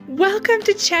Welcome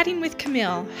to Chatting with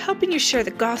Camille, helping you share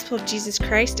the gospel of Jesus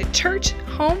Christ at church,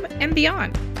 home, and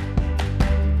beyond.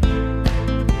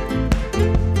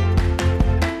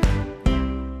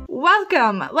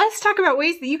 Welcome! Let's talk about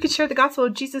ways that you can share the gospel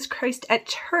of Jesus Christ at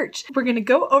church. We're going to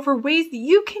go over ways that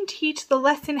you can teach the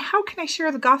lesson, How Can I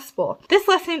Share the Gospel? This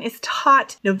lesson is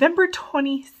taught November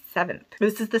 27th.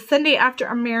 This is the Sunday after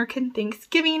American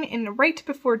Thanksgiving and right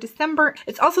before December.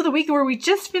 It's also the week where we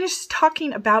just finished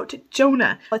talking about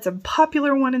Jonah. It's a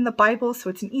popular one in the Bible, so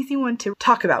it's an easy one to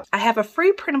talk about. I have a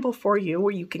free printable for you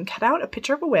where you can cut out a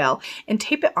picture of a whale and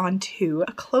tape it onto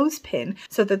a clothespin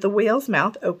so that the whale's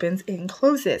mouth opens and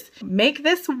closes. Make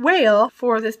this whale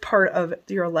for this part of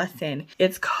your lesson.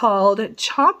 It's called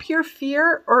Chomp Your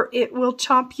Fear or It Will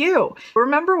Chomp You.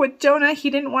 Remember with Jonah, he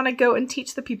didn't want to go and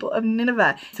teach the people of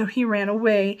Nineveh. So he ran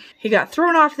away, he got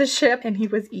thrown off the ship, and he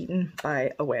was eaten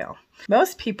by a whale.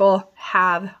 Most people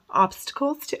have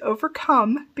obstacles to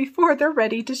overcome before they're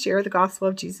ready to share the gospel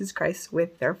of Jesus Christ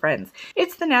with their friends.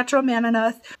 It's the natural man in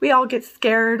us. We all get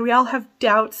scared. We all have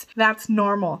doubts. That's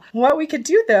normal. What we could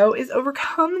do, though, is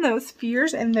overcome those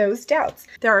fears and those doubts.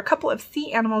 There are a couple of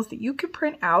sea animals that you could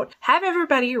print out. Have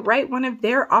everybody write one of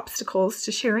their obstacles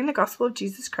to sharing the gospel of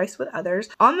Jesus Christ with others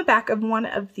on the back of one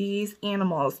of these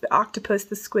animals, the octopus,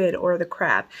 the squid, or the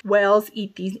crab. Whales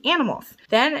eat these animals.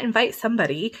 Then invite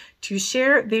somebody to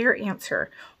share their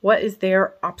answer. What is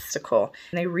their obstacle?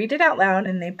 And they read it out loud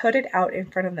and they put it out in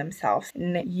front of themselves.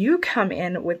 And you come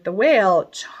in with the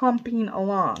whale chomping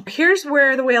along. Here's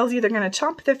where the whale's either going to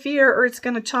chomp the fear or it's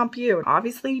going to chomp you.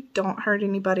 Obviously, don't hurt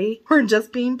anybody. We're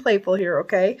just being playful here,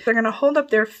 okay? They're going to hold up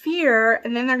their fear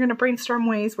and then they're going to brainstorm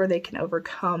ways where they can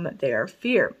overcome their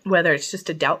fear. Whether it's just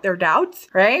to doubt their doubts,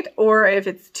 right? Or if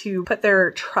it's to put their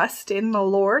trust in the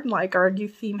Lord, like our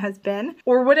youth theme has been,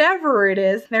 or whatever it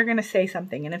is, they're going to say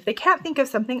something. And if they can't think of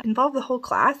something, involve the whole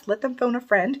class, let them phone a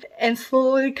friend, and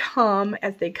slowly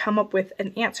as they come up with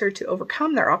an answer to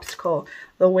overcome their obstacle,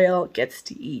 the whale gets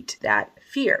to eat that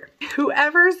fear.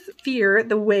 Whoever's fear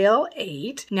the whale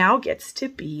ate now gets to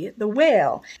be the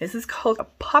whale. This is called a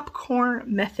popcorn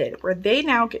method, where they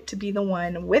now get to be the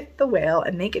one with the whale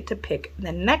and they get to pick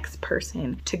the next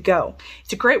person to go.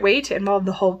 It's a great way to involve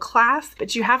the whole class,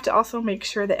 but you have to also make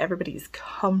sure that everybody's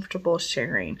comfortable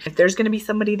sharing. If there's going to be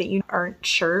somebody that you aren't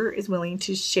sure is willing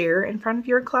to share in front of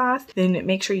your class, then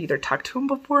make sure you either talk to them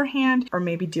beforehand or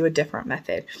maybe do a different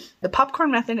method. The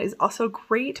popcorn method is also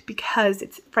great because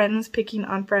it's friends picking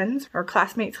on friends or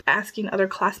classmates asking other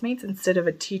classmates instead of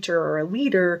a teacher or a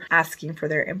leader asking for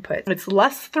their input. It's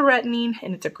less threatening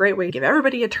and it's a great way to give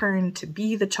everybody a turn to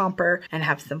be the chomper and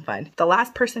have some fun. The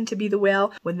last person to be the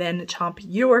whale would then chomp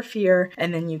your fear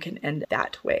and then you can end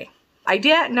that way.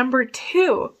 Idea number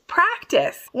 2,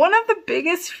 practice. One of the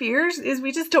biggest fears is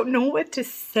we just don't know what to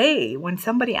say when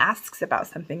somebody asks about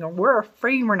something, or we're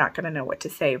afraid we're not going to know what to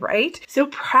say, right? So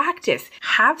practice.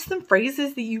 Have some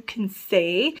phrases that you can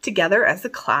say together as a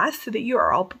class so that you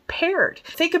are all prepared.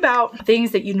 Think about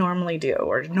things that you normally do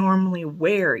or normally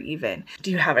wear even.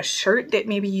 Do you have a shirt that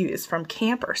maybe you use from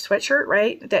camp or sweatshirt,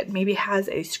 right? That maybe has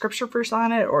a scripture verse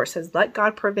on it or says, let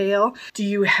God prevail. Do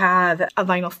you have a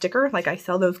vinyl sticker? Like I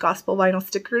sell those gospel vinyl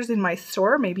stickers in my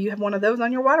store. Maybe you have one of those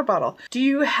on your water bottle. Do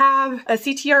you have a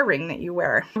CTR ring that you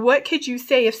wear? What could you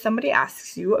say if somebody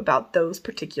asks you about those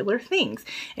particular things?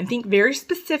 And think very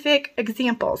specific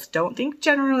examples. Don't think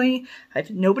generally. If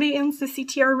nobody owns the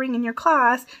CTR ring in your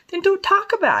class, then don't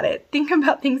talk about it. Think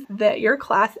about things that your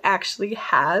class actually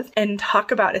has and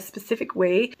talk about a specific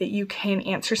way that you can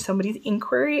answer somebody's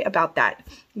inquiry about that.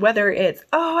 Whether it's,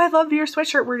 oh, I love your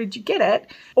sweatshirt, where did you get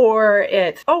it? Or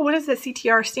it's, oh, what does the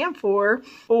CTR stand for?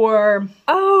 Or,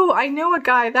 oh, I know a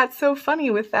guy that's so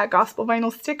funny with that gospel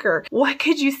vinyl sticker. What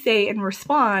could you say in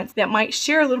response that might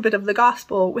share a little bit of the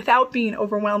gospel without being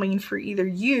overwhelming for either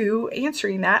you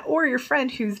answering that or your friend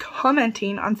who's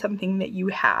commenting on something that you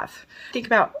have? Think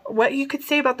about what you could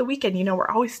say about the weekend. You know, we're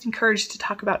always encouraged to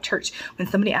talk about church when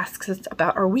somebody asks us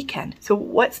about our weekend. So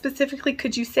what specifically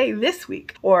could you say this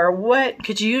week? Or what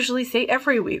could you usually say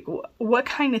every week? What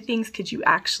kind of things could you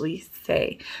actually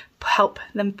say? Help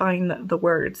them find the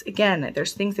words. Again,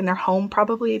 there's things in their home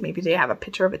probably. Maybe they have a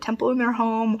picture of a temple in their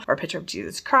home or a picture of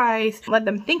Jesus Christ. Let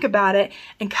them think about it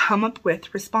and come up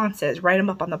with responses. Write them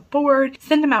up on the board.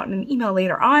 Send them out in an email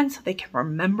later on so they can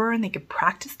remember and they can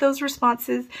practice those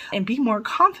responses and be more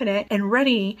confident and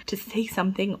ready to say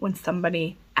something when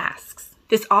somebody asks.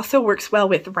 This also works well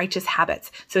with righteous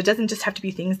habits. So it doesn't just have to be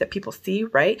things that people see,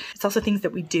 right? It's also things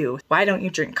that we do. Why don't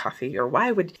you drink coffee? Or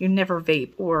why would you never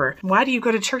vape? Or why do you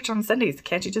go to church on Sundays?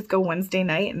 Can't you just go Wednesday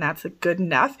night and that's good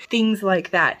enough? Things like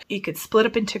that. You could split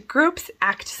up into groups,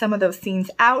 act some of those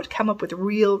scenes out, come up with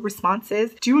real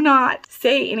responses. Do not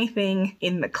say anything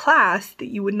in the class that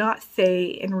you would not say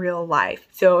in real life.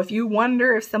 So if you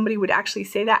wonder if somebody would actually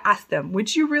say that, ask them,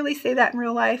 would you really say that in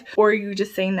real life? Or are you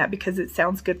just saying that because it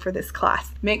sounds good for this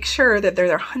class? Make sure that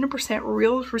they're 100%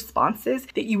 real responses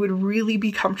that you would really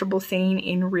be comfortable saying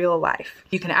in real life.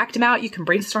 You can act them out, you can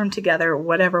brainstorm together,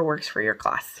 whatever works for your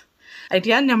class.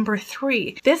 Idea number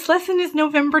 3. This lesson is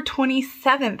November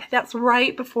 27th. That's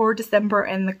right before December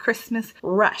and the Christmas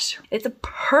rush. It's a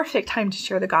perfect time to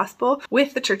share the gospel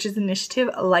with the church's initiative,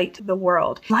 Light the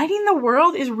World. Lighting the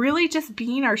world is really just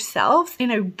being ourselves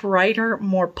in a brighter,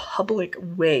 more public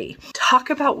way. Talk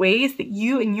about ways that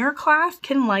you and your class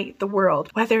can light the world,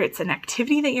 whether it's an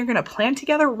activity that you're going to plan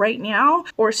together right now,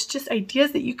 or it's just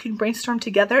ideas that you can brainstorm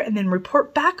together and then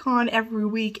report back on every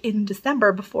week in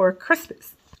December before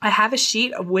Christmas. I have a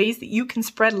sheet of ways that you can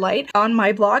spread light on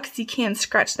my blog,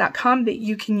 ccanscratch.com, that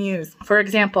you can use. For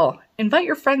example, invite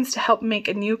your friends to help make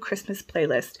a new Christmas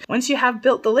playlist. Once you have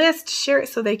built the list, share it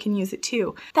so they can use it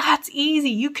too. That's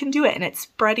easy. You can do it. And it's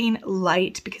spreading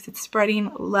light because it's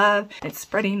spreading love. It's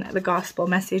spreading the gospel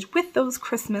message with those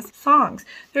Christmas songs.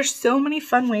 There's so many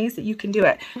fun ways that you can do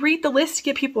it. Read the list to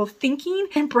get people thinking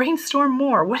and brainstorm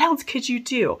more. What else could you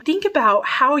do? Think about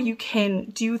how you can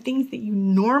do things that you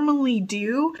normally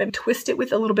do and twist it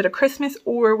with a little bit of Christmas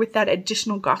or with that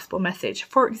additional gospel message.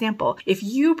 For example, if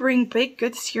you bring baked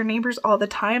goods to your neighbors all the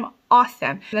time,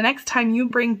 awesome. The next time you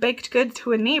bring baked goods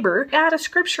to a neighbor, add a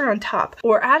scripture on top,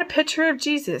 or add a picture of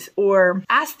Jesus, or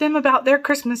ask them about their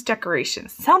Christmas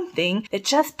decorations. Something that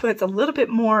just puts a little bit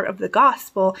more of the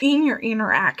gospel in your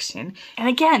interaction. And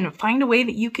again, find a way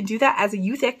that you can do that as a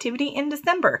youth activity in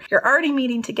December. You're already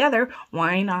meeting together.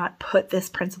 Why not put this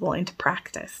principle into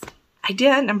practice?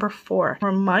 Idea number 4,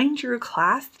 remind your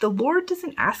class the Lord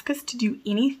doesn't ask us to do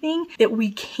anything that we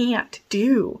can't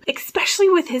do, especially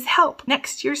with his help.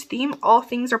 Next year's theme, all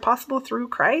things are possible through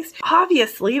Christ.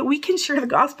 Obviously, we can share the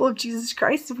gospel of Jesus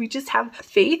Christ if we just have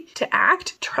faith to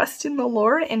act, trust in the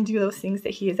Lord, and do those things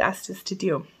that he has asked us to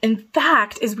do. In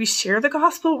fact, as we share the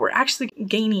gospel, we're actually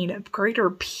gaining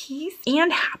greater peace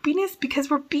and happiness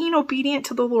because we're being obedient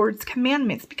to the Lord's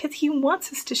commandments, because he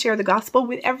wants us to share the gospel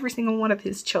with every single one of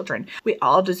his children. We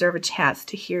all deserve a chance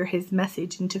to hear his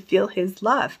message and to feel his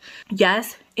love.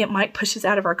 Yes, it might push us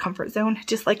out of our comfort zone,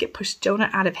 just like it pushed Jonah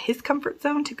out of his comfort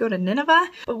zone to go to Nineveh,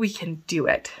 but we can do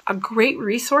it. A great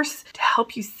resource to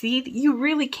help you see that you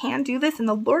really can do this and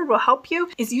the Lord will help you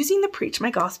is using the Preach My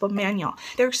Gospel manual.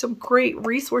 There are some great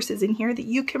resources in here that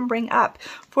you can bring up.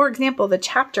 For example, the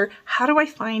chapter, How Do I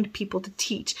Find People to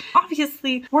Teach?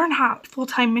 Obviously, we're not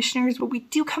full-time missionaries, but we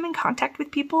do come in contact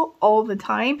with people all the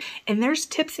time, and there's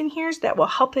tips in here that will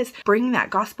help us bring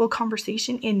that gospel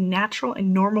conversation in natural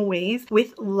and normal ways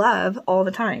with love all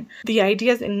the time. The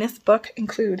ideas in this book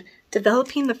include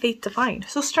developing the faith to find.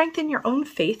 So strengthen your own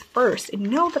faith first and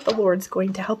know that the Lord's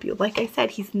going to help you. Like I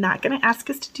said, he's not going to ask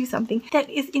us to do something that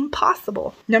is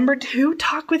impossible. Number 2,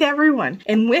 talk with everyone.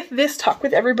 And with this talk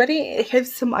with everybody, it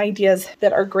gives some ideas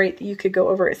that are great that you could go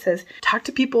over. It says, talk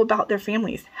to people about their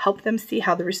families. Help them see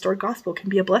how the restored gospel can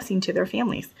be a blessing to their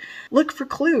families. Look for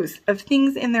clues of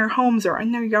things in their homes or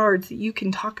in their yards that you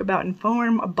can talk about and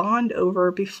form a bond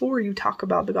over before you talk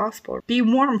about the gospel. Be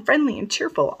warm, friendly, and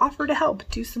cheerful. Offer to help.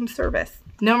 Do some service.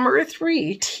 Number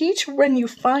 3, teach when you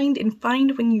find and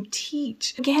find when you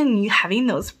teach. Again, you having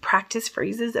those practice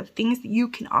phrases of things that you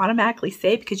can automatically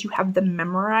say because you have them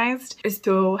memorized is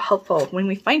so helpful. When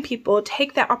we find people,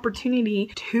 take that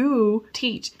opportunity to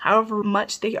teach however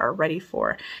much they are ready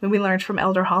for. And we learned from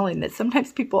Elder Holland that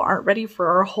sometimes people aren't ready for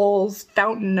our whole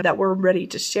fountain that we're ready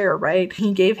to share, right?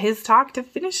 He gave his talk to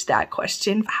finish that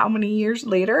question how many years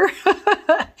later?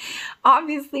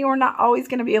 Obviously, we're not always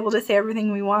going to be able to say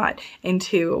everything we want, and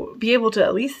to be able to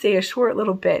at least say a short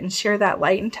little bit and share that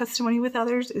light and testimony with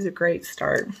others is a great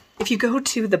start. If you go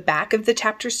to the back of the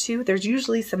chapters too, there's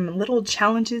usually some little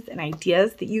challenges and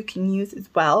ideas that you can use as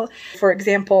well. For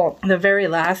example, the very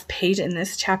last page in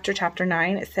this chapter, chapter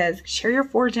 9, it says, share your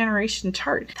 4-generation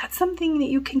chart. That's something that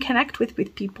you can connect with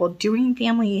people. Doing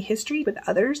family history with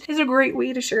others is a great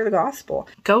way to share the gospel.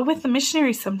 Go with the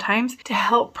missionaries sometimes to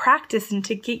help practice and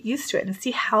to get used to it and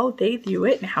see how they do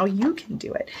it and how you can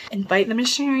do it. Invite the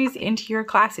missionaries into your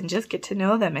class and just get to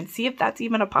know them and see if that's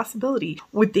even a possibility.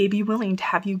 Would they be willing to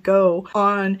have you go go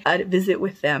on a visit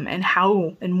with them, and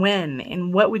how and when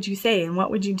and what would you say and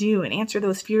what would you do, and answer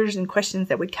those fears and questions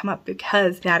that would come up,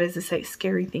 because that is a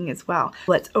scary thing as well.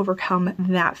 Let's overcome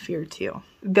that fear too.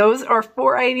 Those are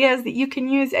 4 ideas that you can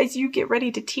use as you get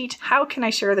ready to teach how can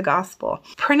I share the gospel.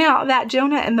 Print out that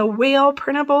Jonah and the whale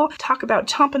printable. Talk about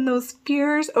chomping those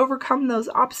fears, overcome those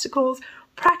obstacles,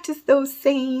 practice those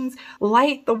sayings,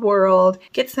 light the world.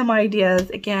 Get some ideas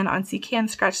again on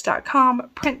ckandscratch.com.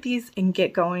 Print these and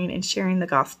get going and sharing the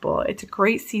gospel. It's a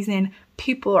great season.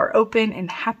 People are open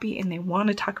and happy, and they want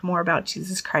to talk more about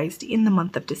Jesus Christ in the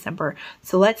month of December.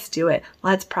 So let's do it.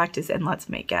 Let's practice and let's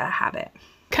make it a habit.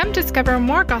 Come discover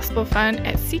more gospel fun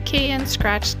at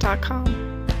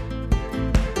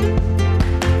ckandscratch.com.